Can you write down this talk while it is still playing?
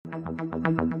And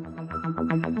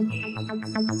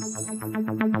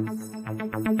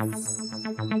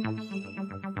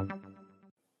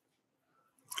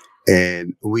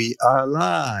we are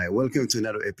live. Welcome to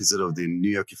another episode of the New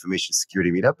York Information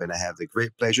Security Meetup. And I have the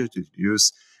great pleasure to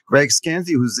introduce Greg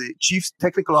Scansy, who's the Chief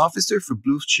Technical Officer for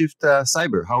Blueshift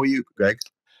Cyber. How are you, Greg?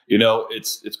 You know,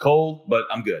 it's cold, but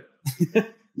I'm good.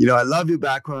 You know, I love your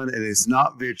background, and it's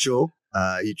not virtual.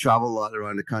 You travel a lot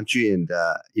around the country, and,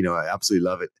 I absolutely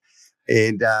love it.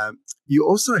 And you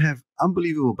also have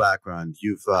unbelievable background.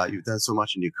 You've done so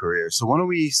much in your career. So why don't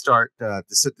we start to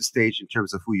set the stage in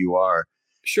terms of who you are,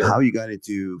 Sure. how you got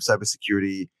into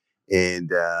cybersecurity,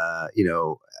 and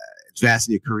advanced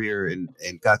in your career, and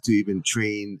got to even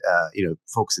train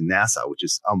folks in NASA, which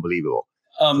is unbelievable.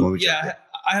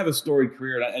 I have a storied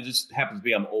career, and I just happens to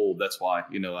be I'm old. That's why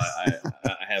I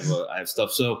have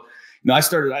stuff. So I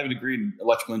have a degree in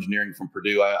electrical engineering from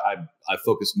Purdue. I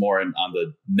focus more on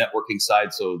the networking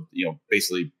side. So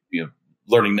basically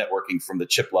learning networking from the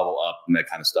chip level up and that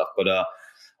kind of stuff. But I've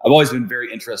always been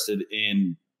very interested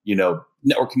in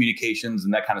network communications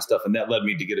and that kind of stuff. And that led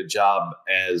me to get a job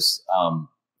as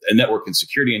a network and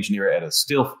security engineer at a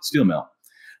steel mill.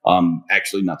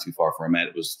 Actually, not too far from where I'm at.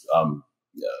 It was a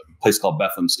place called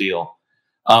Bethlehem Steel.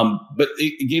 But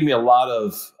it gave me a lot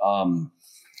of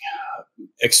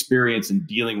experience in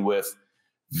dealing with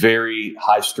very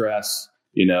high stress,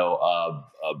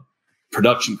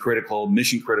 production critical,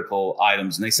 mission critical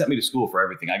items. And they sent me to school for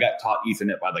everything. I got taught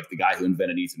Ethernet by the guy who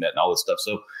invented Ethernet and all this stuff.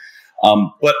 So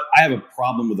but I have a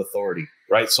problem with authority,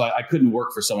 right? So I couldn't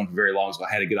work for someone for very long, so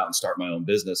I had to get out and start my own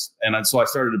business. And so I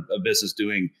started a business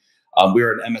doing, we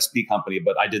were an MSP company,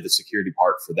 but I did the security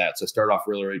part for that. So I started off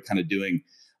really kind of doing,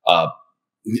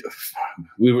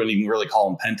 we wouldn't even really call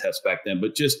them pen tests back then,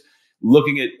 but just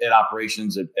looking at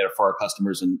operations for our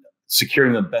customers and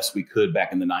securing them the best we could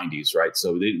back in the 90s, right?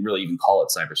 So they didn't really even call it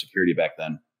cybersecurity back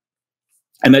then.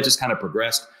 And that just kind of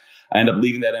progressed. I ended up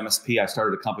leaving that MSP. I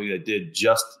started a company that did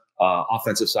just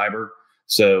offensive cyber.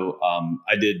 So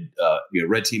I did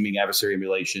red teaming, adversary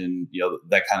emulation,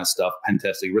 that kind of stuff, pen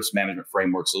testing, risk management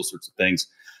frameworks, those sorts of things.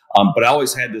 But I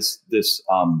always had this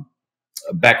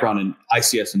background in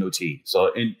ICS and OT,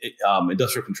 so in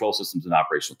industrial control systems and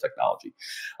operational technology.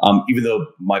 Even though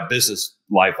my business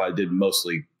life, I did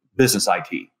mostly business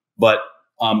IT. But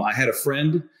I had a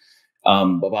friend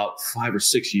about 5 or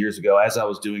 6 years ago, as I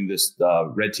was doing this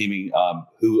red teaming,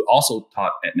 who also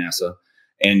taught at NASA.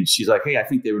 And she's like, hey, I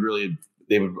think they would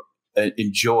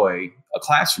enjoy a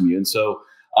class from you. And so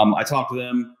I talked to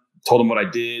them, told them what I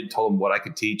did, told them what I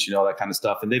could teach, that kind of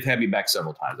stuff. And they've had me back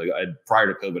several times.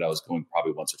 Prior to COVID, I was going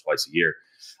probably once or twice a year.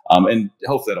 And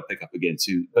hopefully that'll pick up again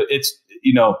too. But it's,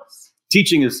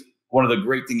 teaching is one of the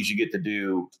great things you get to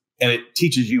do. And it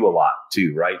teaches you a lot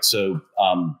too, right? So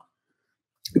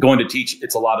going to teach,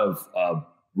 it's a lot of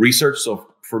research.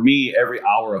 So for me, every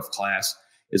hour of class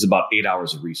is about 8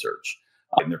 hours of research.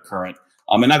 In their current.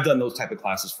 And I've done those type of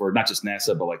classes for not just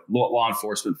NASA, but like law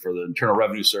enforcement, for the Internal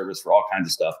Revenue Service, for all kinds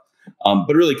of stuff.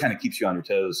 But it really kind of keeps you on your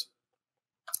toes.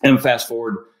 And fast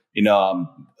forward,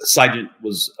 Cygent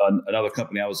was another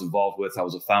company I was involved with. I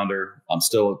was a founder. I'm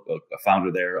still a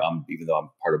founder there, even though I'm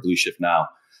part of Blueshift now.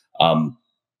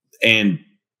 And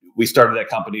we started that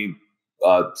company.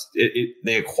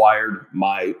 They acquired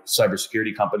my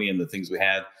cybersecurity company and the things we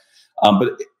had.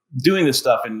 But doing this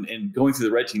stuff and going through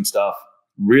the red team stuff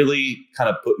really kind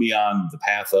of put me on the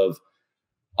path of,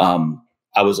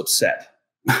 I was upset.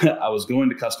 I was going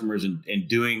to customers and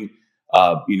doing,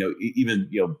 even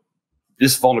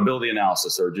just vulnerability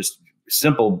analysis or just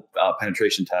simple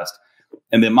penetration test.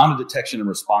 And the amount of detection and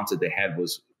response that they had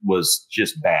was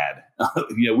just bad.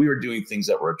 We were doing things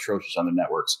that were atrocious on their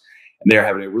networks, and they were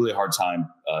having a really hard time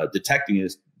detecting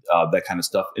it, that kind of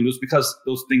stuff. And it was because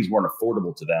those things weren't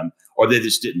affordable to them, or they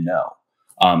just didn't know.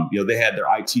 They had their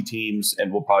IT teams,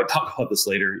 and we'll probably talk about this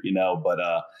later, but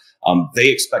they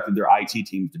expected their IT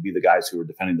teams to be the guys who were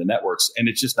defending the networks, and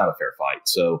it's just not a fair fight.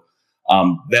 So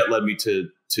that led me to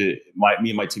me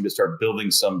and my team to start building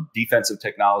some defensive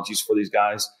technologies for these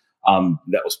guys.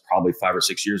 That was probably 5 or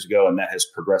 6 years ago, and that has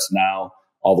progressed now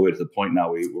all the way to the point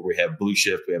now where we have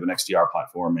Blueshift, we have an XDR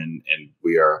platform, and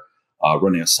we are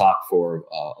running a SOC for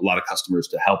a lot of customers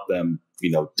to help them,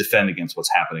 defend against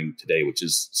what's happening today, which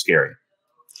is scary.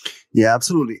 Yeah,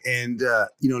 absolutely. And,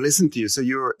 listen to you. So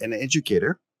you're an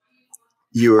educator,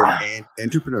 you're an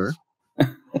entrepreneur,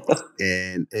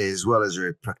 and as well as you're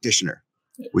a practitioner,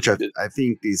 which I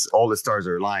think all the stars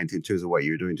are aligned in terms of what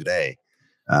you're doing today.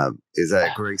 Is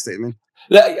that a correct statement?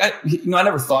 I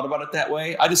never thought about it that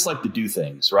way. I just like to do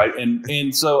things, right?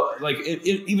 And so, like,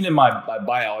 even in my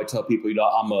bio, I tell people,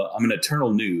 I'm an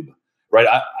eternal noob, right?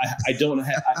 I don't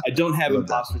have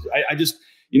imposters. I just,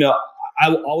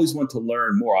 I always want to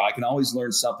learn more. I can always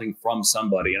learn something from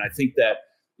somebody. And I think that,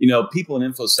 people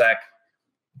in InfoSec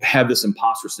have this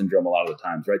imposter syndrome a lot of the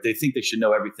times, right? They think they should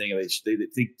know everything, and they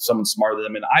think someone's smarter than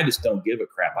them. And I just don't give a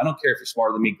crap. I don't care if you're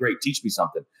smarter than me. Great, teach me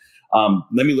something.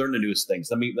 Let me learn the newest things.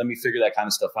 Let me figure that kind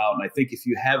of stuff out. And I think if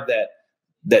you have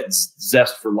that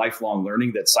zest for lifelong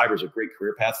learning, that cyber is a great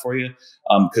career path for you.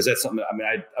 Because that's something.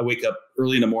 I wake up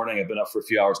early in the morning. I've been up for a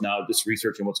few hours now, just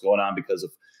researching what's going on because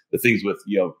of the things with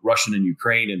Russia and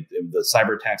Ukraine and the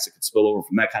cyber attacks that could spill over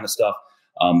from that kind of stuff.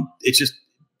 It's just,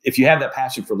 if you have that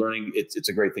passion for learning, it's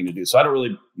a great thing to do. So I don't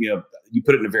really, you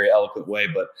put it in a very eloquent way,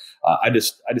 but I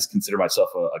just consider myself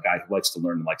a guy who likes to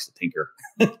learn and likes to tinker.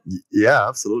 Yeah,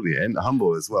 absolutely, and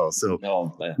humble as well. So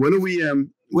when do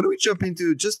we jump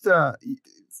into just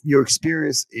your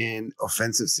experience in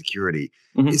offensive security?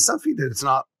 Mm-hmm. It's something that it's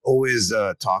not always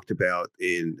talked about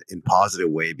in positive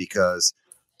way because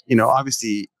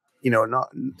obviously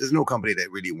there's no company that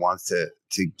really wants to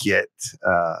get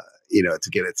to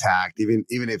get attacked, even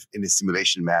if in a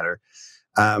simulation matter.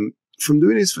 From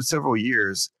doing this for several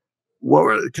years, what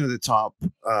were kind of the top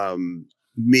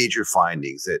major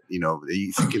findings that that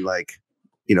you can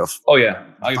Oh yeah,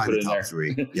 I can put it in there.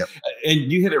 3. Yep.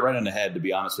 And you hit it right on the head. To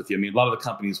be honest with you, a lot of the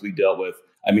companies we dealt with,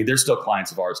 they're still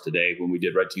clients of ours today when we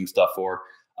did red team stuff for.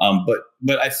 But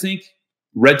I think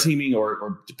red teaming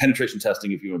or penetration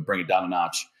testing, if you would bring it down a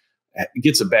notch, it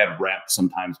gets a bad rap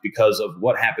sometimes because of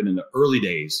what happened in the early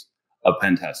days of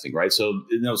pen testing, right? So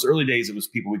in those early days, it was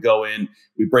people, we go in,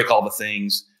 we break all the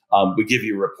things, we give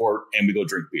you a report, and we go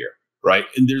drink beer, right?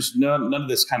 And there's none of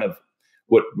this kind of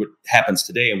what happens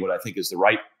today, and what I think is the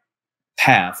right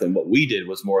path. And what we did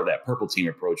was more of that purple team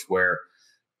approach, where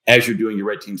as you're doing your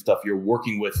red team stuff, you're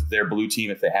working with their blue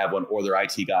team if they have one, or their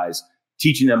IT guys,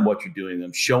 teaching them what you're doing,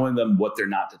 them showing them what they're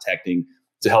not detecting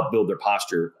to help build their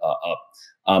posture up.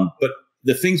 But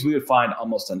the things we would find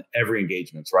almost on every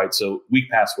engagement, right? So weak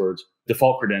passwords,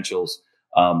 default credentials,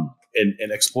 and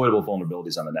exploitable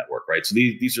vulnerabilities on the network, right? So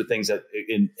these are things that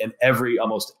in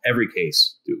almost every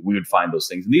case we would find those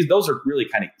things. And those are really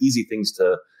kind of easy things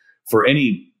for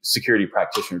any security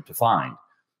practitioner to find.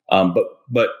 But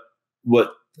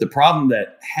what the problem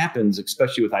that happens,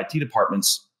 especially with IT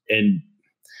departments, and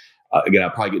again, I'll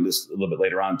probably get into this a little bit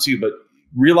later on too, but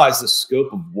realize the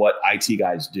scope of what IT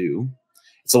guys do.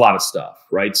 It's a lot of stuff,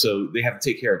 right? So they have to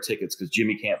take care of tickets because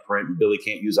Jimmy can't print and Billy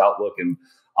can't use Outlook and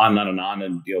on and on and on.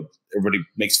 And everybody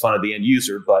makes fun of the end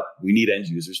user, but we need end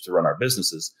users to run our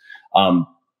businesses.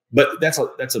 But that's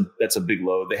a big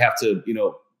load. They have to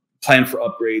plan for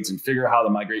upgrades and figure out how to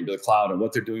migrate to the cloud and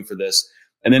what they're doing for this.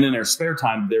 And then in their spare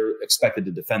time, they're expected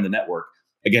to defend the network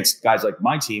against guys like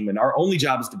my team. And our only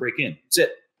job is to break in. That's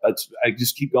it. I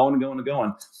just keep going and going and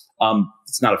going.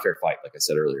 It's not a fair fight, like I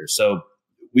said earlier. So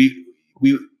we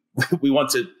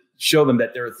want to show them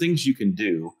that there are things you can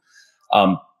do.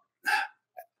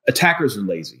 Attackers are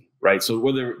lazy, right? So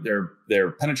whether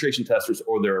they're penetration testers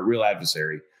or they're a real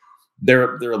adversary,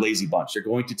 they're a lazy bunch. They're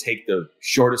going to take the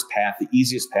shortest path, the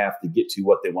easiest path to get to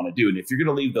what they want to do. And if you're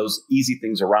going to leave those easy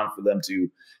things around for them to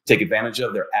take advantage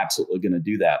of, they're absolutely going to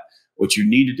do that. What you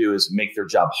need to do is make their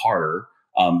job harder,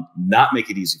 not make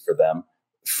it easy for them,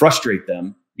 frustrate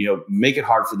them, make it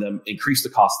hard for them, increase the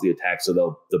cost of the attack, so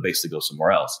they'll basically go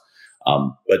somewhere else.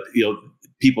 But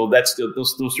people, that's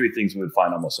those 3 things we would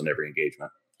find almost on every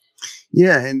engagement.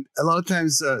 Yeah, and a lot of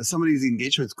times some of these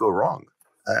engagements go wrong.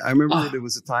 I remember there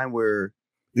was a time where,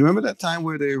 you remember that time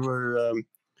where they were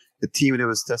a team that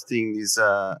was testing these,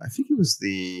 I think it was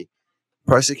the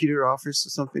prosecutor office or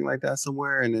something like that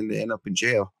somewhere, and then they end up in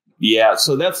jail. Yeah,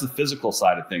 so that's the physical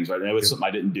side of things, right? And it was something I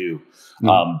didn't do.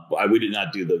 We did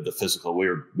not do the physical. We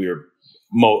were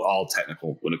all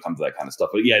technical when it comes to that kind of stuff.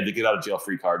 But yeah, the get out of jail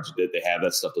free cards that they have,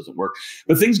 that stuff doesn't work.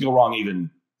 But things go wrong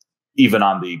even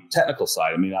on the technical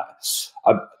side.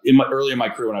 Early in my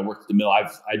career when I worked at the mill,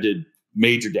 I did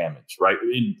major damage, right?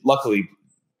 And luckily,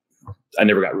 I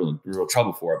never got real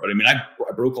trouble for it. But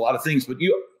I broke a lot of things. But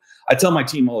I tell my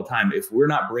team all the time, if we're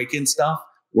not breaking stuff,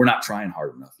 we're not trying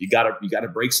hard enough. You gotta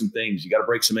break some things. You gotta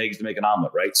break some eggs to make an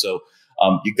omelet, right? So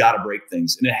you gotta break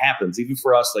things, and it happens even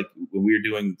for us. Like when we were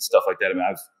doing stuff like that,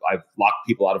 I've locked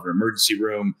people out of an emergency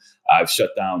room. I've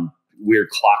shut down weird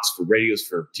clocks for radios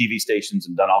for TV stations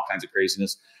and done all kinds of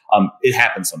craziness. It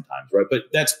happens sometimes, right? But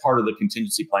that's part of the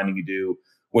contingency planning you do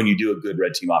when you do a good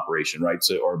red team operation, right?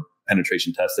 So, or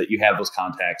penetration test, that you have those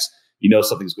contacts, you know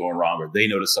something's going wrong, or they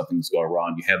notice something's going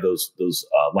wrong. You have those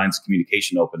lines of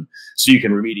communication open so you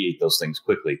can remediate those things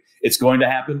quickly. It's going to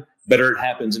happen. Better it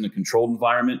happens in a controlled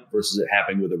environment versus it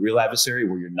happening with a real adversary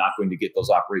where you're not going to get those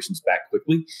operations back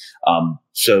quickly.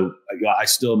 So I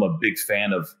still am a big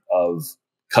fan of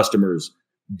customers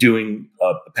doing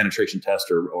a penetration test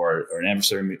or an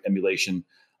adversary emulation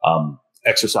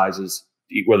exercises,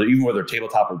 whether they're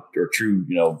tabletop or true,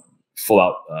 full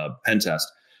out pen test.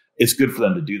 It's good for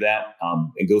them to do that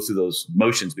and go through those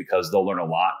motions because they'll learn a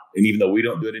lot. And even though we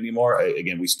don't do it anymore,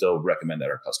 again, we still recommend that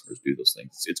our customers do those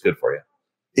things. It's good for you.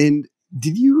 And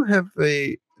did you have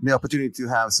the opportunity to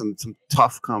have some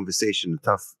tough conversation,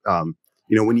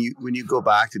 when you go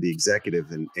back to the executive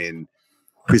and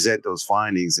present those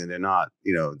findings and they're not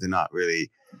really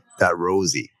that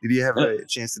rosy? Did you have a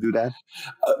chance to do that?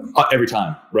 Every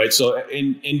time, right? So,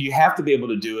 and you have to be able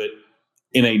to do it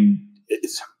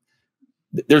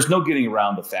there's no getting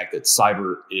around the fact that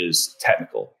cyber is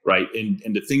technical, right? And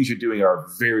the things you're doing are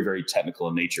very, very technical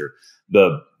in nature.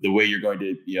 The way you're going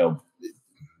to,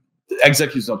 the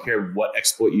executives don't care what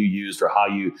exploit you used or how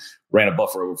you ran a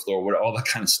buffer overflow or all that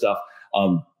kind of stuff.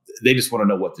 They just want to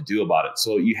know what to do about it.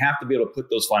 So you have to be able to put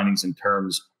those findings in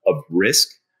terms of risk,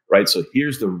 right? So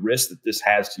here's the risk that this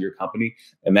has to your company.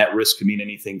 And that risk can mean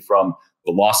anything from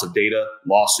the loss of data,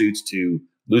 lawsuits, to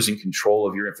losing control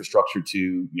of your infrastructure,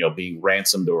 to being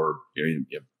ransomed or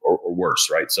worse,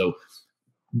 right? So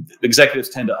executives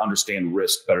tend to understand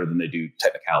risk better than they do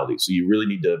technicality. So you really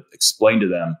need to explain to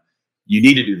them, you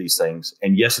need to do these things,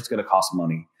 and yes, it's going to cost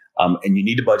money, and you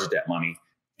need to budget that money,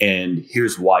 and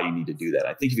here's why you need to do that.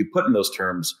 I think if you put in those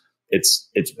terms, it's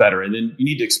better. And then you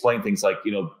need to explain things like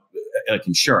like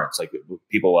insurance, like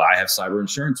people, I have cyber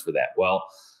insurance for that. Well,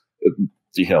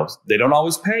 they don't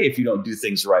always pay if you don't do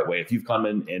things the right way. If you've come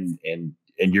in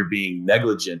and you're being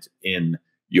negligent in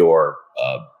your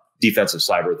defensive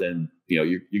cyber, then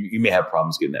you may have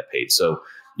problems getting that paid. So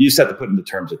you just have to put in the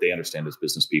terms that they understand as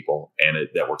business people, and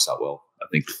that works out well, I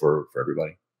think, for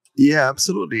everybody. Yeah,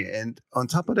 absolutely. And on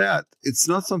top of that, it's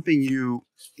not something you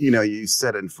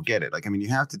set and forget it. You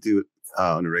have to do it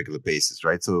on a regular basis,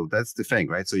 right? So that's the thing,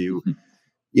 right? So even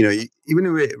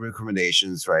the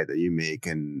recommendations, right, that you make,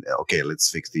 and okay,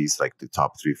 let's fix these, like the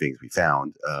top 3 things we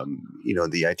found.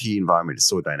 The IT environment is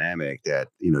so dynamic that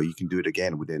you can do it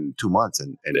again within 2 months,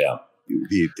 and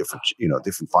the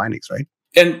different findings, right?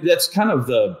 And that's kind of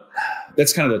the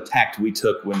tact we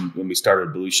took when we started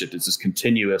Blueshift. It's this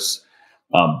continuous,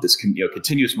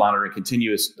 continuous monitoring,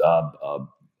 continuous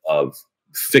of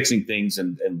fixing things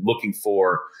and looking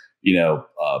for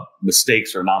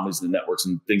mistakes or anomalies in the networks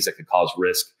and things that could cause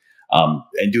risk,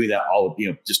 and doing that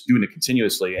just doing it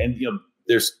continuously. And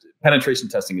there's penetration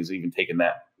testing has even taken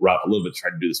that route a little bit to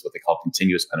try to do this, what they call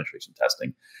continuous penetration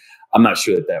testing. I'm not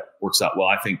sure that works out well.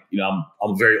 I think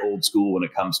I'm very old school when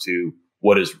it comes to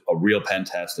what is a real pen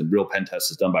test, and real pen test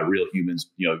is done by real humans,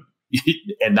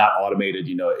 and not automated.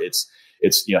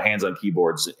 It's hands on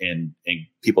keyboards and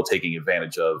people taking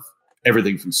advantage of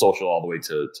everything from social all the way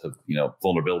to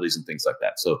vulnerabilities and things like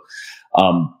that. So,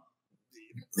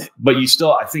 but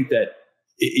I think that,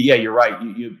 you're right.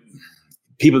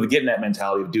 People that get in that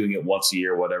mentality of doing it once a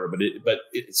year or whatever, but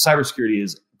cybersecurity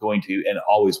is going to and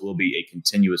always will be a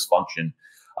continuous function.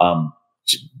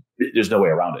 There's no way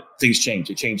around it. Things change.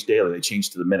 They change daily. They change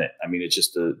to the minute. I mean, it's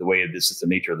just the way this is the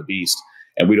nature of the beast,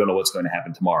 and we don't know what's going to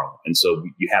happen tomorrow. And so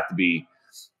you have to be,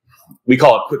 we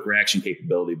call it quick reaction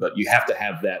capability, but you have to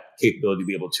have that capability to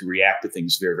be able to react to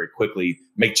things very, very quickly,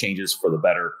 make changes for the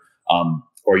better,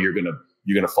 or you're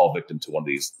gonna fall victim to one of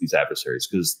these adversaries,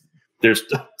 because there's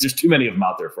too many of them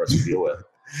out there for us to deal with.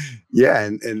 Yeah,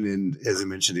 and as I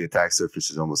mentioned, the attack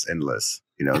surface is almost endless.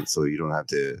 So you don't have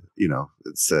to.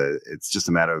 It's just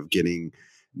a matter of getting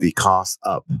the cost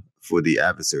up for the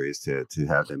adversaries to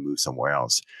have them move somewhere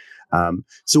else.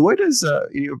 So where does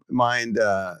in your mind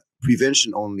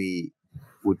prevention only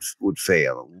would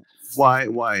fail?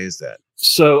 Why is that?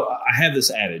 So I have this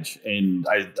adage, and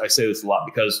I say this a lot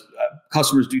because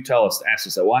customers do ask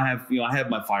us that. Well, I have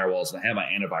my firewalls, and I have my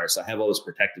antivirus, I have all those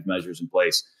protective measures in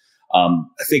place. I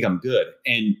think I'm good.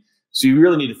 And so you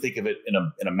really need to think of it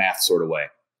in a math sort of way.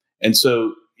 And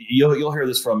so you'll hear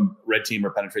this from red team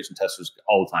or penetration testers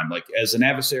all the time. Like, as an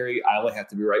adversary, I only have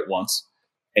to be right once,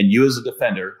 and you as a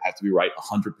defender have to be right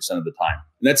 100% of the time.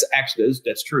 And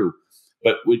that's true.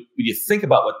 But when you think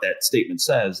about what that statement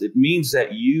says, it means that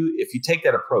if you take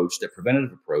that approach, that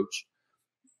preventative approach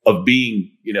of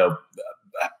being,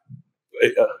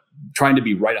 trying to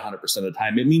be right 100% of the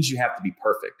time, it means you have to be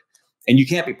perfect. And you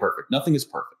can't be perfect. Nothing is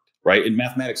perfect, right? In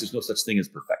mathematics, there's no such thing as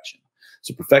perfection.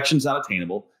 So perfection is not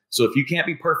attainable. So if you can't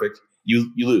be perfect,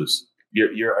 you lose.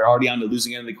 you're already on the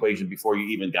losing end of the equation before you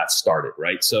even got started,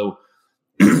 right? So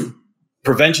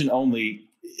prevention only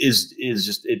is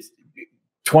just, it's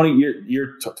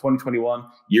 2021,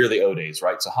 year of the O days,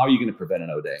 right? So how are you going to prevent an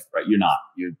O day, right? You're not.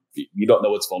 You don't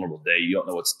know what's vulnerable today. You don't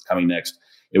know what's coming next.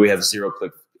 We have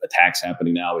zero-click attacks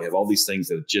happening now. We have all these things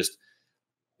that just,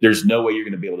 there's no way you're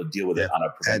going to be able to deal with it on a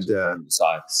prevention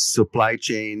side. Supply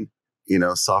chain,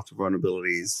 software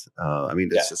vulnerabilities. I mean,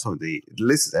 that's just the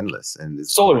list is endless. And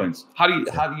it's SolarWinds. How do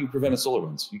you prevent a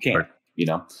SolarWinds? You can't. Right.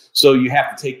 So you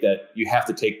have to take that. You have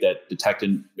to take that detect.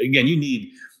 And again, you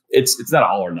need. It's not an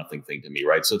all or nothing thing to me,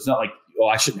 right? So it's not like,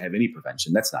 I shouldn't have any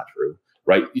prevention. That's not true,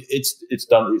 right? It's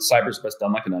done. Cyber's best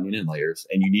done like an onion in layers,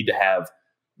 and you need to have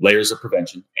layers of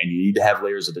prevention, and you need to have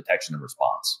layers of detection and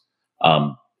response.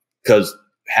 Because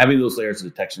having those layers of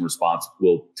detection and response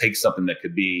will take something that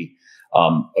could be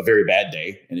a very bad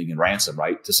day, and again, ransom,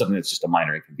 right, to something that's just a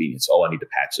minor inconvenience. I need to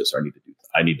patch this, or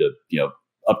I need to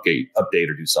update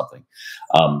or do something.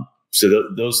 So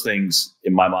those things,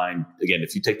 in my mind, again,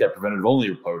 if you take that preventative only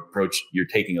approach, you're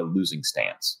taking a losing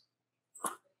stance.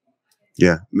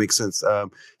 Yeah, makes sense.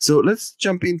 So let's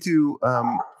jump into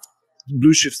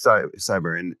Blueshift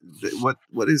Cyber and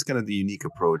what is kind of the unique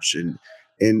approach. And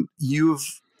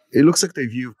it looks like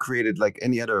that you've created, like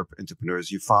any other entrepreneurs,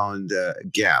 you found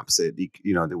gaps that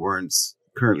that weren't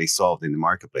currently solved in the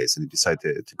marketplace, and you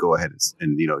decided to go ahead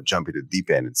and jump into the deep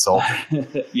end and solve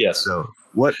it. Yes. So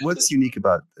what's unique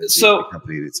about the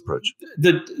company and its approach?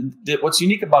 What's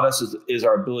unique about us is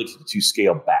our ability to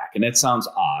scale back, and that sounds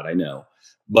odd, I know,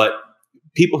 but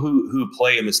people who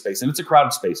play in this space, and it's a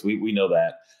crowded space, we know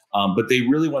that, but they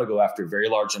really want to go after very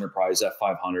large enterprise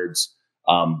F500s,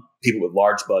 people with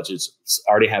large budgets,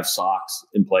 already have SOCs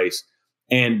in place.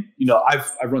 And,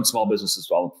 I've run small businesses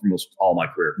for almost all my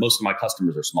career. Most of my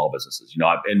customers are small businesses,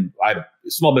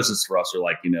 small business for us are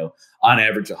like, on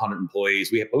average 100 employees.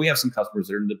 We have some customers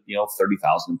that are in the,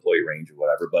 30,000 employee range or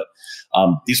whatever, but,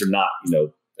 these are not,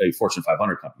 a Fortune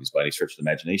 500 companies by any stretch of the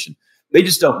imagination. They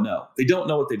just don't know. They don't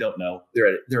know what they don't know. They're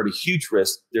at a huge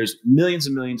risk. There's millions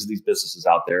and millions of these businesses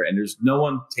out there, and there's no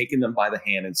one taking them by the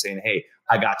hand and saying, hey,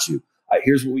 I got you.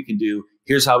 Here's what we can do.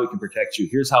 Here's how we can protect you.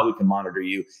 Here's how we can monitor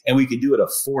you. And we can do it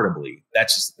affordably.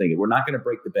 That's just the thing. We're not going to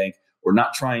break the bank. We're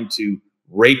not trying to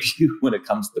rape you when it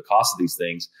comes to the cost of these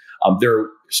things. There are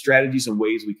strategies and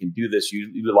ways we can do this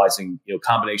utilizing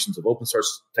combinations of open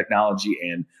source technology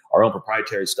and our own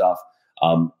proprietary stuff,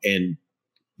 and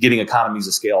getting economies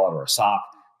of scale out of our SOC,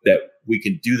 that we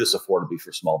can do this affordably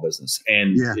for small business.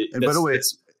 And by the way,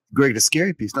 Greg, the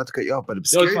scary piece, not to cut you off, but the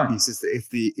scary piece is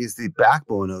the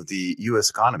backbone of the U.S.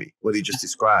 economy, what you just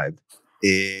described.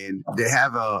 And they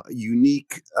have a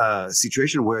unique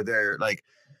situation where they're like,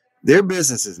 their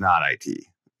business is not IT.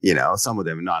 Some of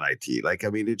them are not IT. Like, I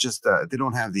mean, it just they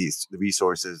don't have the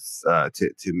resources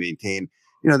to maintain.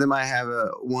 They might have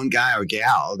one guy or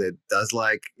gal that does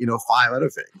 5 other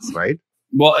things, right?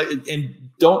 Well, and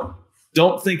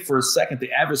don't think for a second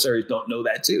the adversaries don't know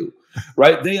that too,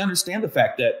 right? They understand the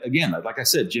fact that, again, like I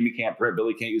said, Jimmy can't print,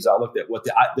 Billy can't use Outlook. That what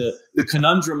the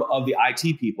conundrum of the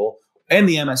IT people and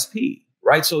the MSP,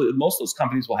 right? So most of those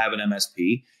companies will have an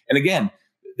MSP, and again,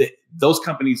 those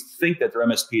companies think that their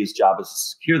MSP's job is to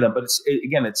secure them, but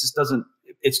it just doesn't.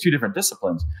 It's two different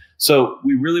disciplines. So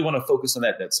we really want to focus on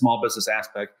that small business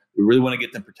aspect. We really want to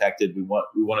get them protected. We want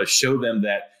to show them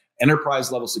that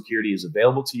enterprise level security is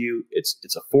available to you. It's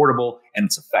affordable and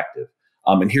it's effective.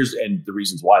 And the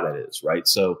reasons why that is, right?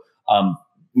 So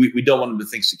we don't want them to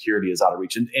think security is out of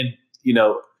reach. And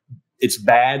it's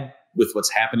bad with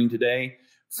what's happening today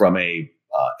from a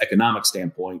economic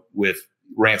standpoint with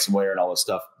ransomware and all this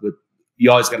stuff. But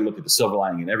you always got to look at the silver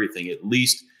lining and everything. At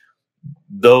least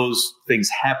those things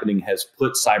happening has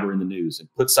put cyber in the news and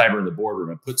put cyber in the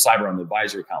boardroom and put cyber on the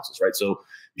advisory councils, right? So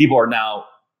people are now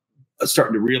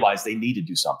starting to realize they need to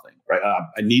do something, right?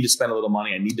 I need to spend a little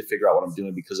money. I need to figure out what I'm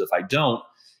doing, because if I don't,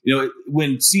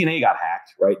 when CNA got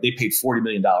hacked, right, they paid $40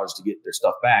 million to get their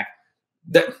stuff back.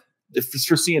 That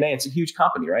for CNA, it's a huge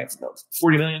company, right? It's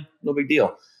 $40 million, no big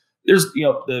deal. There's,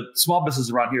 the small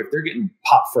businesses around here, if they're getting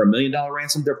popped for $1 million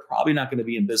ransom, they're probably not going to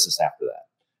be in business after that,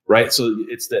 right? So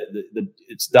it's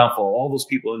it's downfall, all those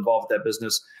people involved with that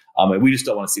business. And we just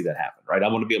don't want to see that happen, right? I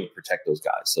want to be able to protect those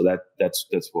guys. So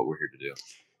that's what we're here to do.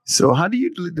 So how do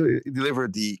you deliver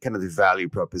the kind of the value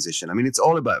proposition? I mean, it's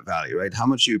all about value, right? How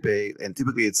much you pay, and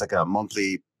typically it's like a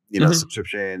monthly,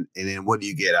 subscription, and then what do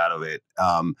you get out of it?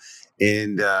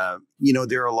 There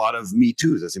are a lot of Me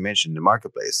Too's, as you mentioned, in the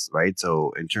marketplace, right?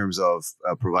 So in terms of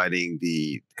providing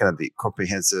the kind of the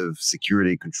comprehensive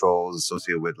security controls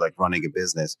associated with like running a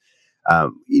business,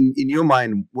 In your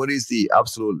mind, what is the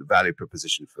absolute value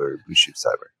proposition for Blueshift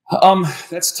Cyber?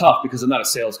 That's tough because I'm not a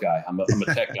sales guy. I'm a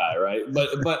tech guy, right?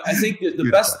 But I think the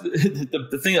best,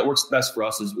 the thing that works best for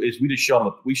us is we just show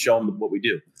them what we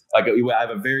do. Like I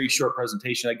have a very short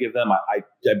presentation I give them. I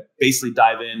basically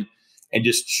dive in and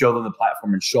just show them the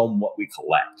platform and show them what we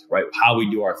collect, right? How we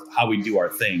do our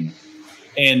thing,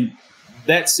 and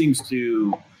that seems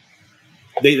to.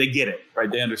 They get it, right?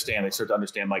 They understand. They start to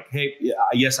understand, like, hey,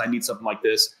 yes, I need something like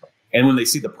this. And when they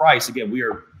see the price, again, we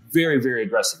are very, very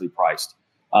aggressively priced.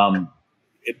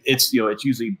 It's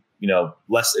usually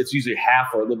less. It's usually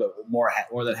half or a little bit more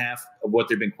than half of what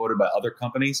they've been quoted by other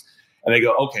companies. And they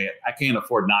go, okay, I can't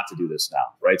afford not to do this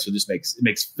now, right? So it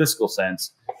makes fiscal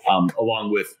sense,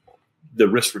 along with the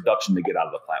risk reduction to get out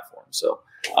of the platform. So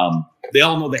they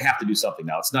all know they have to do something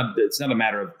now. It's not a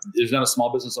matter of, there's not a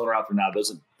small business owner out there now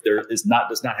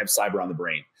does not have cyber on the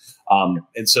brain.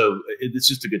 And so it's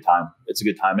just a good time. It's a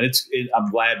good time. And I'm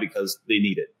glad because they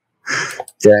need it.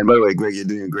 Yeah. And by the way, Greg, you're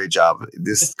doing a great job.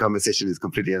 This conversation is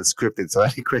completely unscripted. So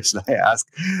any question I ask,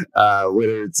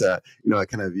 whether it's,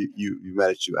 you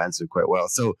managed to answer quite well.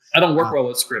 So I don't work well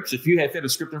with scripts. If you had a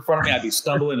script in front of me, I'd be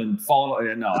stumbling and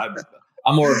falling. No, I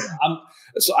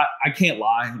can't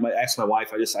lie. I ask my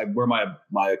wife. I wear my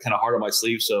kind of heart on my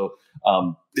sleeve, so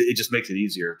it just makes it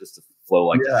easier just to flow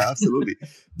like that. Yeah, absolutely.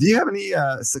 Do you have any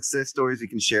success stories you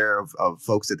can share of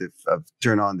folks that have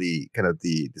turned on the kind of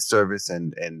the service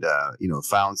and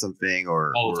found something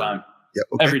or all the time? Yeah,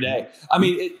 okay. Every day. I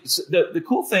mean, it's the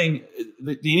cool thing,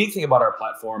 the unique thing about our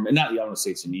platform, and not I don't want to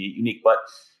say it's unique, but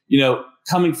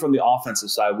coming from the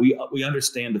offensive side, we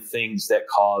understand the things that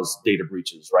cause data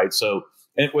breaches, right? So,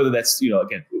 and whether that's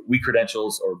again, weak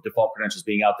credentials or default credentials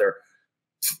being out there,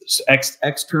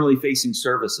 externally facing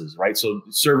services, right? So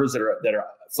servers that are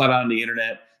flat out on the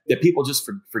internet that people just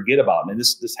forget about. And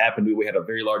this happened. We had a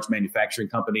very large manufacturing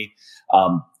company.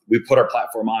 We put our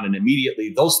platform on, and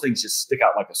immediately those things just stick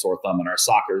out like a sore thumb. And our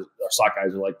SOC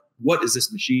guys are like, "What is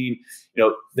this machine?"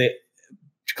 They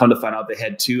come to find out they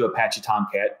had 2 Apache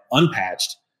Tomcat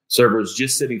unpatched servers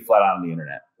just sitting flat out on the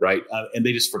internet, right? And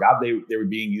they just forgot they were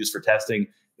being used for testing.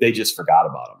 They just forgot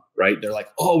about them, right? They're like,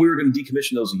 "Oh, we were going to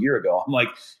decommission those a year ago." I'm like,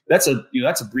 that's a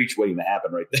breach waiting to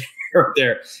happen right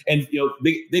there. And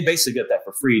they basically get that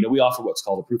for free. We offer what's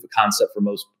called a proof of concept for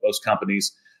most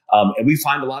companies, and we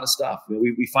find a lot of stuff.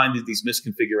 We find these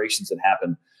misconfigurations that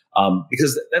happen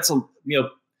because that's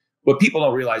what people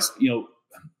don't realize.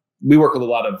 We work with a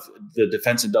lot of the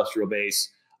defense industrial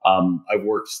base. I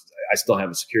still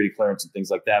have a security clearance and things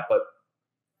like that. But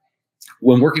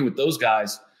when working with those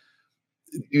guys,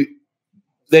 give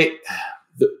me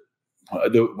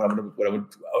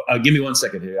 1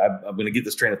 second here. I'm going to get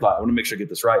this train of thought. I want to make sure I get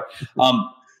this right.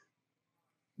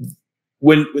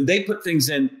 When they put things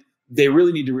in, they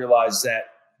really need to realize that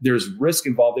there's risk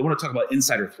involved. They want to talk about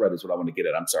insider threat is what I want to get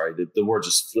at. I'm sorry. The word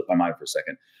just slipped my mind for a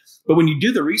second. But when you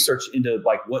do the research into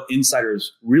like what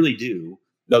insiders really do,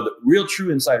 the real true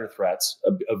insider threats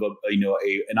of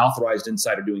an authorized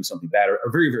insider doing something bad are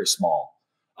very, very small.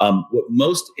 What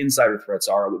most insider threats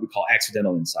are what we call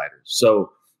accidental insiders.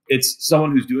 So it's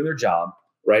someone who's doing their job,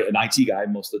 right? An IT guy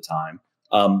most of the time.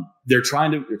 They're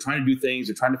trying to do things.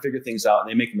 They're trying to figure things out, and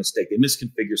they make a mistake. They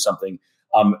misconfigure something,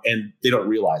 and they don't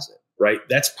realize it, right?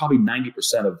 That's probably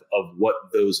 90% of what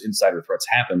those insider threats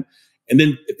happen. And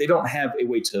then if they don't have a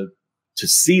way to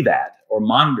see that or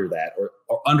monitor that or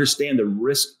understand the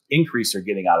risk increase they're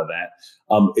getting out of that,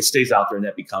 it stays out there, and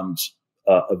that becomes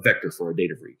a vector for a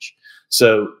data breach.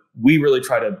 So we really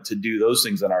try to do those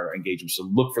things in our engagement. So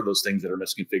look for those things that are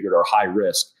misconfigured or high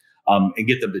risk, and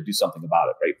get them to do something about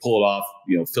it, right? Pull it off,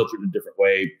 filter it in a different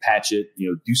way, patch it,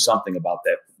 do something about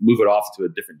that, move it off to a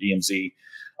different DMZ,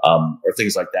 or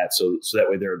things like that. So that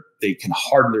way they can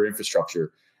harden their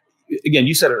infrastructure. Again,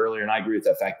 you said it earlier, and I agree with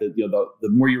that fact that the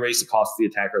more you raise the cost of the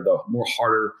attacker, the more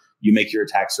harder you make your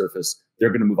attack surface. They're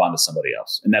going to move on to somebody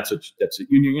else, and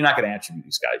you're not going to attribute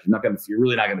these guys. You're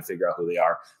really not going to figure out who they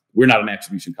are. We're not an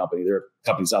attribution company. There are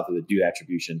companies out there that do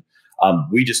attribution.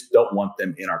 We just don't want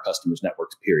them in our customers'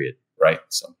 networks. Period. Right.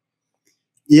 So.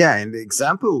 Yeah, and the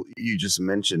example you just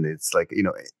mentioned, it's like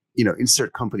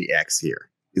insert company X here.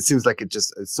 It seems like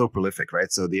it's so prolific,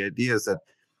 right? So the idea is that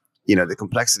the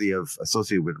complexity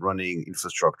associated with running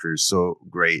infrastructure is so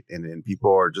great, and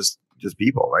people are just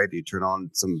people, right? You turn on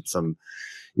some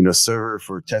server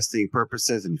for testing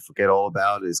purposes, and you forget all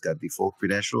about it. It's got default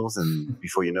credentials, and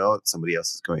before you know it, somebody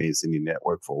else is in your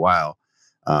network for a while.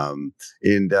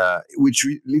 Which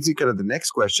leads to kind of the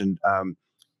next question.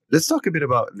 Let's talk a bit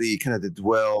about the kind of the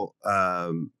dwell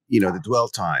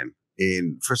time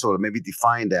And first of all, maybe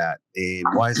define that and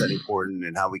why is that important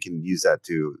and how we can use that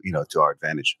to, to our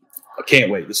advantage. I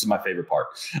can't wait. This is my favorite part.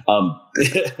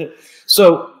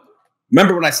 So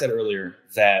remember when I said earlier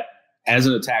that as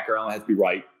an attacker, I only have to be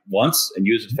right once, and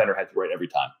you as a defender have to be right every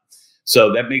time.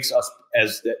 So that makes us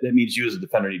that means you as a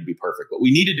defender need to be perfect. What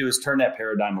we need to do is turn that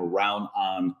paradigm around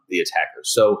on the attacker.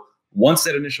 So once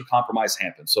that initial compromise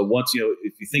happens, so once,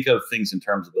 if you think of things in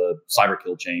terms of the cyber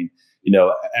kill chain,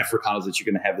 Africana is that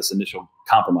you're going to have this initial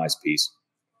compromise piece.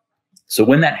 So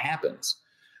when that happens,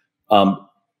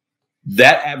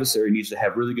 that adversary needs to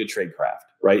have really good tradecraft,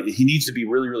 right? He needs to be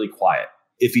really, really quiet.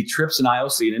 If he trips an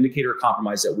IOC, an indicator of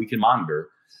compromise that we can monitor,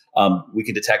 we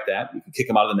can detect that. We can kick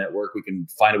him out of the network. We can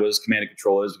find out what his command and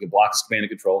control is. We can block his command and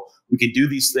control. We can do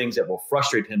these things that will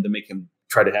frustrate him to make him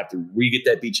try to have to re-get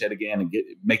that beachhead again and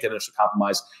make that initial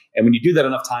compromise. And when you do that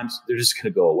enough times, they're just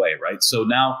going to go away, right? So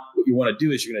now what you want to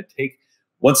do is you're going to take,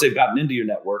 once they've gotten into your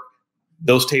network,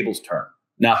 those tables turn.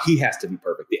 Now he has to be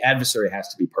perfect. The adversary has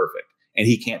to be perfect, and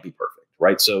he can't be perfect,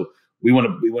 right? So we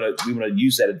want to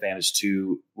use that advantage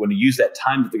to use that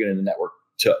time that they're getting in the network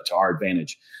to our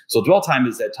advantage. So dwell time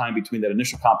is that time between that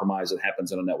initial compromise that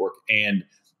happens on a network and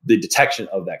the detection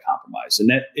of that compromise, and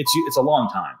that it's a long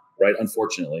time, right?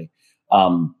 Unfortunately,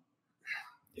 according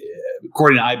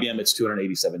to IBM, it's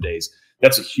 287 days.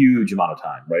 That's a huge amount of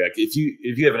time, right? Like if you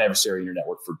have an adversary in your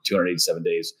network for 287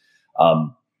 days,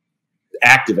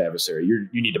 active adversary, you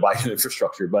need to buy new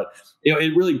infrastructure. But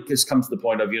it really just comes to the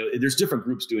point of there's different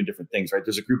groups doing different things, right?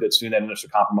 There's a group that's doing that initial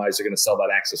compromise. They're going to sell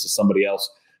that access to somebody else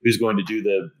who's going to do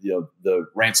the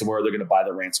ransomware. They're going to buy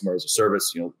the ransomware as a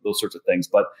service, those sorts of things.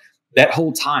 But that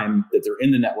whole time that they're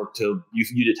in the network till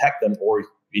you detect them,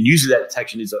 and usually that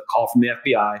detection is a call from the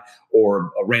FBI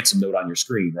or a ransom note on your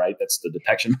screen, right? That's the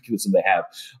detection mechanism they have.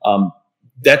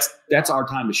 That's our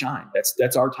time to shine.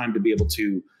 That's our time to be able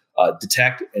to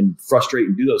detect and frustrate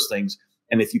and do those things.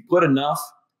 And if you put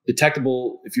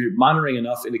if you're monitoring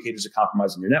enough indicators of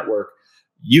compromise in your network,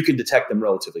 you can detect them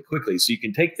relatively quickly. So you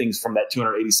can take things from that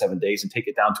 287 days and take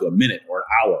it down to a minute or an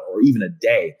hour or even a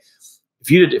day. If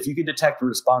you could detect and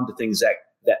respond to things that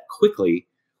quickly,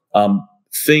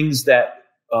 things that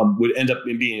would end up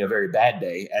being a very bad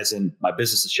day, as in my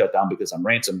business is shut down because I'm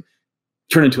ransom,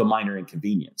 turn into a minor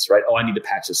inconvenience, right? Oh, I need to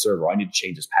patch the server. I need to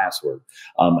change this password.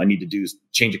 I need to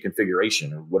change a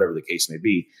configuration or whatever the case may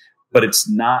be. But it's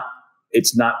not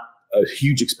a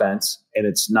huge expense, and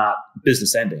it's not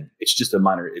business ending. It's just a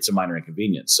minor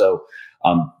inconvenience. So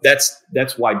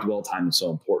that's why dwell time is so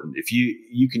important. If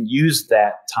you can use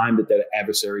that time that the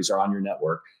adversaries are on your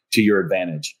network to your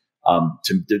advantage,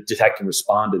 to detect and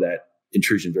respond to that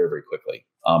intrusion very, very quickly.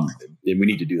 And we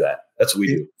need to do that. That's what we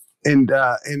do. And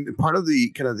part of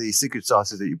the kind of the secret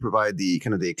sauce is that you provide the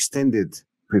kind of the extended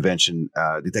prevention,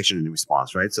 detection and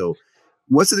response, right? So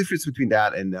what's the difference between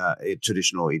that and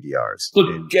traditional EDRs?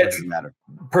 Look, doesn't matter.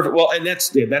 Perfect. Well, and that's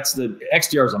the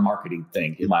XDR is a marketing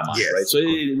thing in my mind, yes. Right? So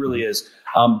it really is.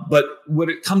 But what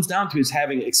it comes down to is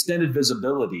having extended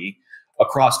visibility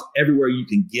across everywhere you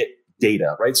can get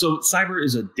data, right? So cyber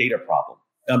is a data problem.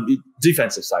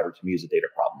 Defensive cyber to me is a data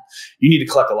problem. You need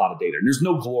to collect a lot of data. And there's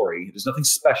no glory. There's nothing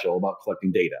special about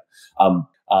collecting data.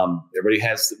 Everybody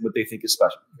has what they think is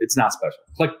special. It's not special.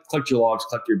 Collect your logs,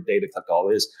 collect your data, collect all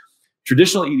this.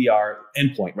 Traditional EDR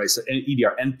endpoint, right? So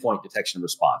EDR endpoint detection and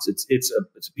response. It's a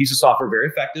piece of software, very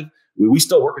effective. We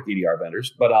still work with EDR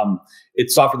vendors, but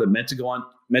it's software that meant to go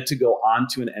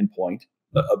onto an endpoint,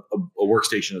 a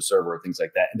workstation, a server, things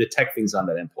like that, and detect things on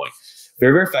that endpoint.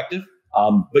 Very, very effective.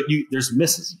 But there's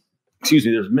misses.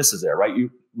 There's misses there, right?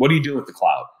 What are you doing with the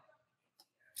cloud?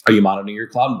 Are you monitoring your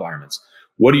cloud environments?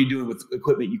 What are you doing with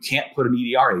equipment you can't put an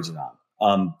EDR agent on?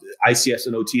 ICS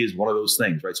and OT is one of those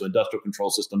things, right? So industrial control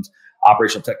systems,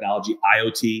 operational technology,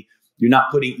 IoT. You're not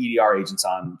putting EDR agents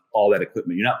on all that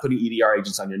equipment. You're not putting EDR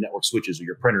agents on your network switches or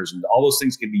your printers, and all those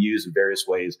things can be used in various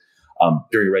ways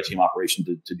during a red team operation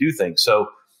to do things. So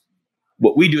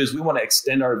what we do is we want to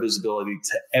extend our visibility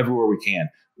to everywhere we can.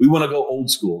 We want to go old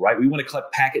school, right? We want to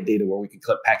collect packet data where we can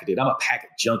collect packet data. I'm a packet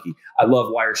junkie. I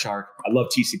love Wireshark. I love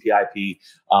TCP/IP.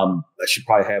 I should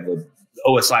probably have an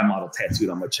OSI model tattooed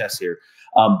on my chest here.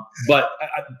 But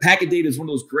packet data is one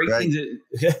of those great things.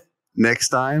 Next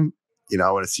time,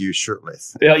 I want to see you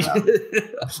shirtless. Yeah.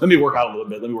 Let me work out a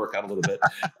little bit.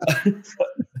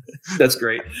 That's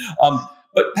great.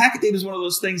 But packet data is one of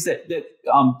those things that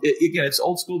again, it's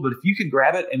old school, but if you can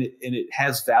grab it and it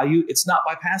has value, it's not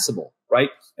bypassable, right?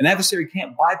 An adversary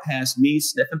can't bypass me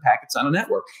sniffing packets on a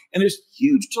network. And there's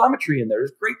huge telemetry in there.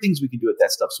 There's great things we can do with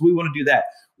that stuff. So we want to do that.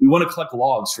 We want to collect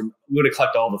logs we want to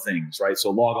collect all the things, right? So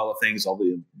log all the things,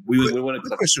 we want to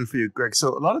collect. Question for you, Greg. So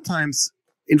a lot of times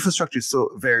infrastructure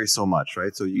varies so much,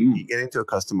 right? So you get into a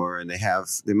customer and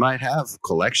they might have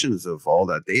collections of all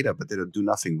that data, but they don't do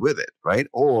nothing with it, right?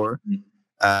 Or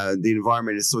the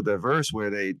environment is so diverse where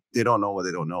they don't know what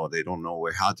they don't know. They don't know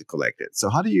how to collect it. So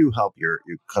how do you help your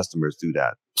customers do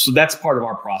that? So that's part of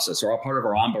our process, or part of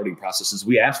our onboarding process is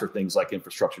we ask for things like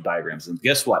infrastructure diagrams. And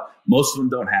guess what? Most of them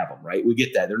don't have them, right? We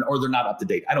get that. They're not up to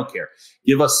date. I don't care.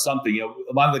 Give us something.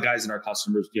 A lot of the guys in our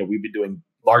customers, we've been doing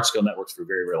large scale networks for a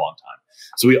very, very long time.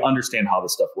 So we understand how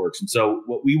this stuff works. And so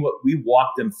what we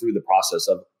walk them through the process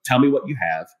of tell me what you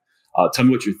have. Tell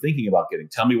me what you're thinking about getting.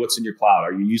 Tell me what's in your cloud.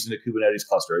 Are you using a Kubernetes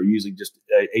cluster? Are you using just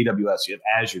AWS? You have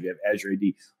Azure. You have Azure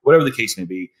AD. Whatever the case may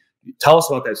be. Tell us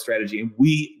about that strategy. And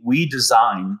we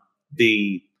design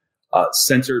the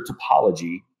sensor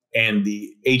topology and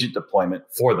the agent deployment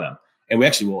for them. And we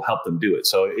actually will help them do it.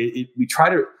 So we try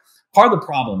to, part of the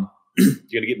problem, you're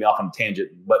going to get me off on a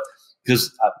tangent, but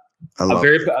because I'm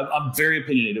very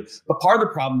opinionated, but part of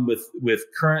the problem with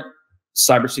current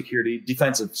cybersecurity,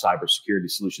 defensive cybersecurity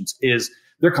solutions is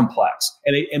they're complex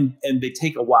and they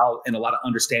take a while and a lot of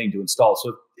understanding to install.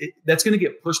 So that's going to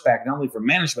get pushed back not only from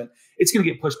management, it's going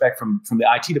to get pushed back from the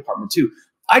IT department too.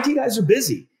 IT guys are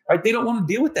busy, right? They don't want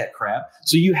to deal with that crap.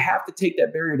 So you have to take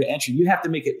that barrier to entry. You have to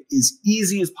make it as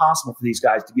easy as possible for these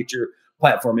guys to get your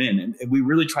platform in. And we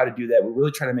really try to do that. We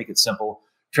really try to make it simple,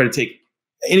 try to take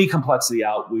any complexity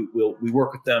out. We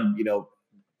work with them,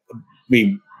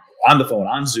 on the phone,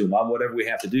 on Zoom, on whatever we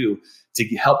have to do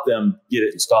to help them get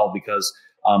it installed. Because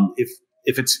if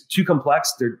it's too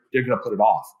complex, they're going to put it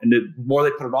off, and the more they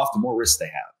put it off, the more risk they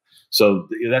have. So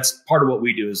that's part of what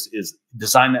we do is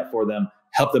design that for them,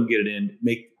 help them get it in,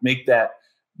 make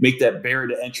that barrier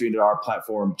to entry into our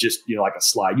platform just like a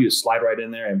slide. You just slide right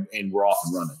in there, and we're off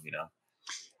and running.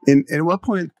 And at what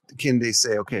point can they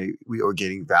say, okay, we are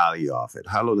getting value off it?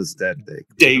 How long does that take?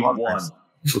 Day one.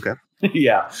 Okay.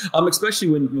 Yeah. Especially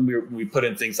when we put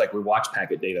in things like we watch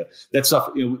packet data, that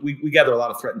stuff, we gather a lot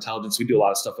of threat intelligence. We do a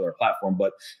lot of stuff with our platform,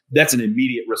 but that's an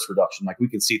immediate risk reduction. Like we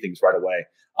can see things right away.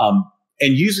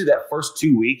 And usually that first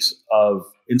 2 weeks of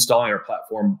installing our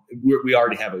platform, we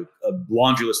already have a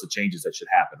laundry list of changes that should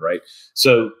happen. Right.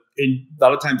 So a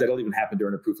lot of times that'll even happen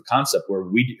during a proof of concept where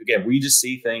we just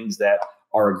see things that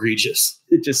are egregious.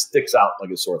 It just sticks out like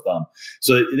a sore thumb.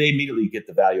 So they immediately get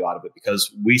the value out of it because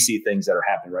we see things that are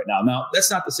happening right now. Now, that's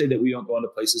not to say that we don't go into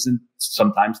places and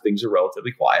sometimes things are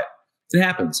relatively quiet. It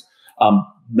happens.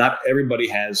 Not everybody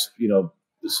has,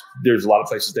 there's a lot of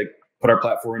places that put our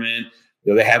platform in.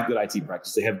 They have good IT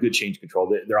practice. They have good change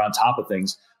control. They're on top of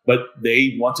things, but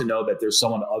they want to know that there's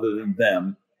someone other than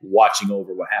them watching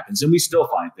over what happens. And we still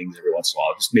find things every once in a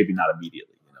while, just maybe not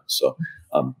immediately. So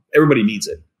everybody needs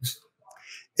it.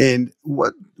 And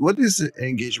what does the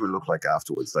engagement look like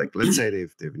afterwards? Like, let's say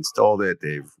they've installed it,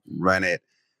 they've run it.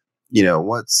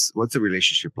 What's the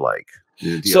relationship like? Are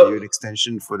you an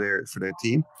extension for their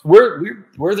team?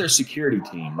 We're their security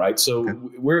team, right? So okay.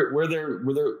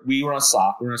 We run a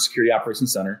SOC, we're in a security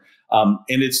operations center, and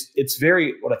it's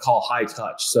very what I call high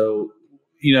touch. So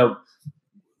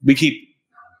we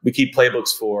keep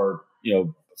playbooks for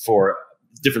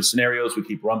different scenarios. We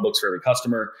keep run books for every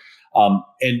customer.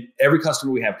 And every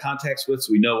customer we have contacts with,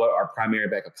 so we know what our primary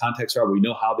backup contacts are. We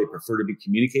know how they prefer to be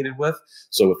communicated with.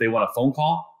 So if they want a phone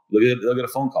call, they'll get a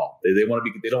phone call. They don't want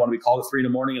to be called at 3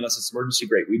 a.m. unless it's emergency.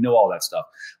 Great. We know all that stuff.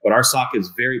 But our SOC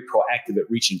is very proactive at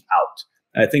reaching out.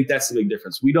 And I think that's the big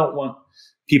difference. We don't want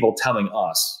people telling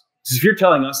us, because if you're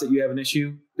telling us that you have an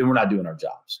issue, then we're not doing our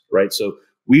jobs, right? So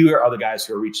we are the guys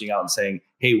who are reaching out and saying,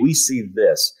 hey, we see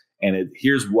this. And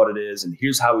here's what it is, and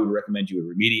here's how we would recommend you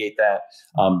would remediate that.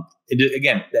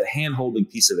 Again, that hand-holding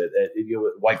piece of it,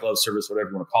 white glove service,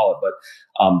 whatever you want to call it.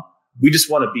 But we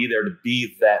just want to be there to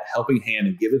be that helping hand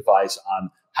and give advice on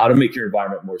how to make your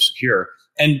environment more secure.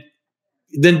 And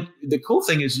then the cool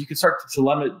thing is you can start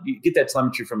to get that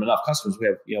telemetry from enough customers. We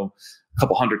have a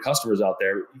couple hundred customers out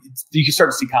there. You can start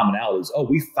to see commonalities. Oh,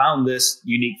 we found this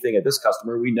unique thing at this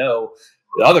customer. We know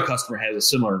the other customer has a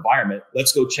similar environment.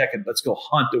 Let's go check it. Let's go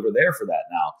hunt over there for that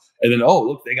now. And then, oh,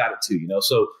 look, they got it too.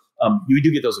 So you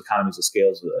do get those economies of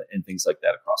scales and things like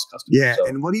that across customers. Yeah, so,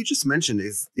 and what you just mentioned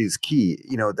is key.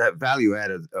 That value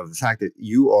add of the fact that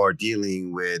you are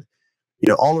dealing with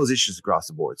all those issues across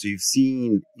the board. So you've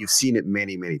seen it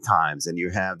many, many times, and you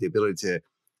have the ability to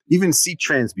even see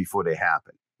trends before they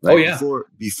happen. Right? Oh yeah.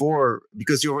 Before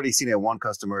because you already seen it at one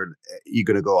customer, you're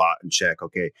gonna go out and check.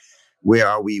 Okay, where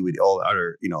are we with all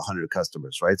other 100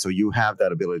 customers, right? So you have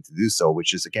that ability to do so,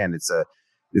 which is again, it's the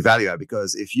value add,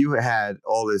 because if you had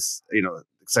all this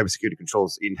cybersecurity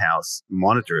controls in-house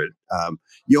monitored,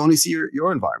 you only see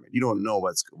your environment. You don't know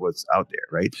what's out there,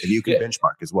 right? And you can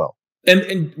benchmark as well.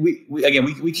 And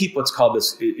we keep what's called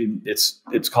this.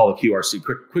 It's called a QRC,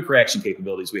 quick reaction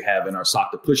capabilities we have in our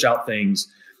SOC to push out things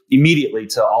immediately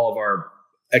to all of our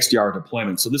XDR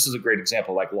deployments. So this is a great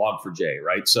example, like Log4j,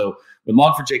 right? So when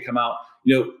Log4j come out,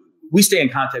 we stay in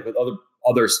contact with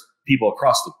other people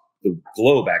across the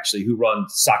globe actually who run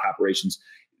SOC operations.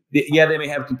 They may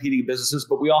have competing businesses,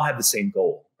 but we all have the same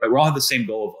goal, right? We all have the same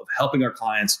goal of helping our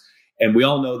clients, and we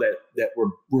all know that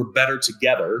we're better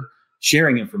together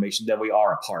sharing information than we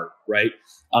are apart, right?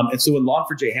 And so when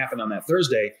Log4j happened on that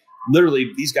Thursday,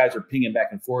 literally these guys are pinging back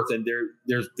and forth, and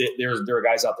there are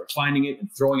guys out there finding it and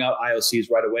throwing out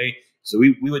IOCs right away. So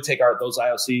we would take those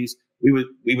IOCs, we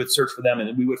would search for them, and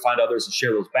then we would find others and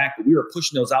share those back. But we were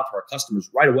pushing those out to our customers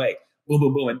right away. Boom,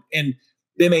 boom, boom. And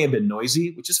they may have been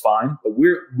noisy, which is fine, but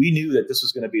we knew that this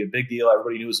was going to be a big deal.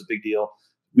 Everybody knew it was a big deal.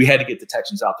 We had to get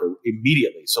detections out there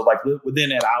immediately. So like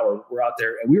within an hour, we're out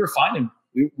there, and we were finding.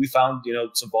 We found,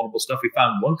 some vulnerable stuff. We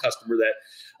found one customer that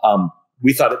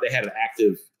we thought that they had an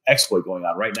active exploit going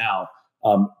on right now,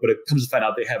 but it comes to find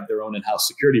out they have their own in-house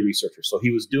security researcher. So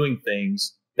he was doing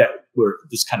things that were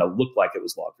just kind of looked like it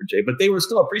was Log4j, but they were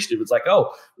still appreciative. It's like,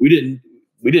 oh, we didn't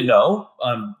know,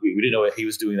 we didn't know that he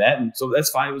was doing that, and so that's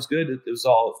fine. It was good. It was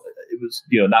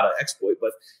not an exploit,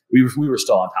 but we were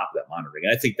still on top of that monitoring.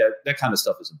 And I think that kind of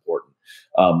stuff is important,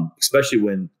 especially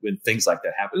when things like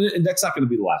that happen. And that's not going to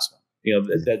be the last one.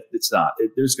 That it's not.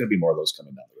 There's going to be more of those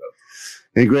coming down the road.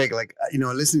 And Greg,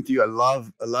 listening to you, I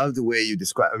love the way you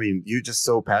describe. I mean, you're just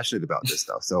so passionate about this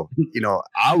stuff. So,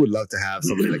 I would love to have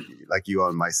somebody like you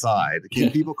on my side.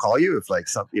 Can people call you if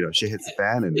shit hits the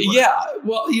fan? And yeah,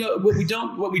 well, what we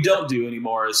don't do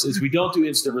anymore is we don't do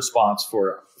instant response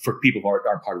for people who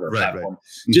are part of our platform.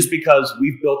 Right. Just because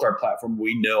we've built our platform,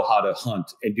 we know how to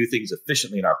hunt and do things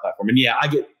efficiently in our platform. And yeah, I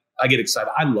get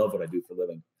excited. I love what I do for a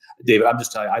living, David. I'm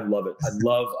just telling you, I love it. I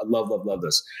love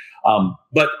this.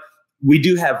 But we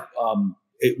do have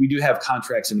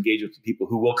contracts and engagements with people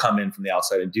who will come in from the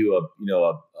outside and do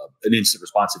an instant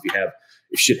response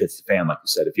if shit hits the fan, like you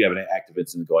said, if you have an active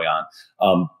incident going on.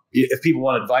 If people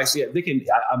want advice, yeah, they can.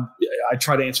 I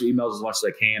try to answer emails as much as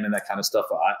I can and that kind of stuff.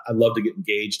 I love to get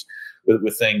engaged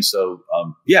with things. So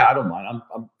yeah, I don't mind.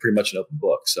 I'm pretty much an open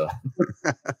book. So.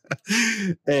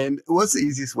 And what's the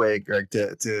easiest way, Greg,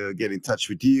 to get in touch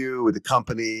with you, with the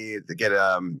company, to get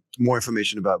more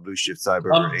information about Blueshift Cyber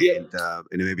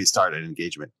and maybe start an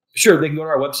engagement? Sure. They can go to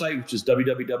our website, which is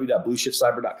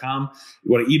www.blueshiftcyber.com.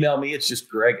 You want to email me, it's just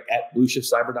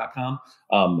greg@blueshiftcyber.com.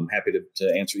 I'm happy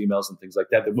to answer emails and things like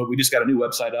that. We just got a new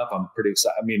website up. I'm pretty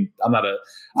excited. I mean,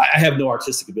 I have no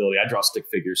artistic ability. I draw stick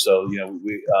figures. So,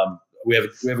 we have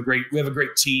a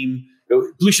great team.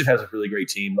 Blueshift has a really great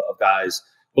team of guys,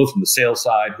 both from the sales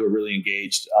side who are really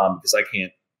engaged, because I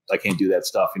can't do that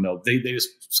stuff. They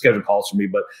just schedule calls for me,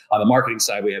 but on the marketing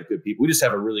side, we have good people. We just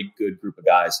have a really good group of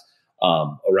guys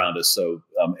around us. So,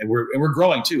 and we're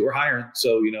growing too. We're hiring.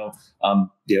 So,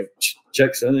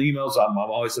 check, send the emails. I'm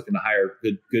always looking to hire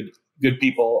good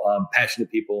people, passionate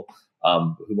people,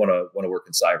 who want to work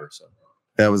in cyber. So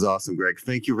that was awesome, Greg.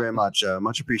 Thank you very much.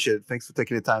 Much appreciated. Thanks for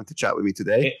taking the time to chat with me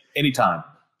today. Anytime.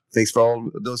 Thanks for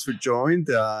all those who joined,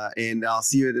 and I'll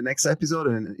see you in the next episode.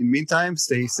 And in the meantime,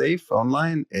 stay safe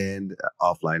online and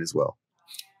offline as well.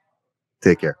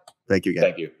 Take care. Thank you again.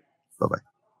 Thank you. Bye-bye.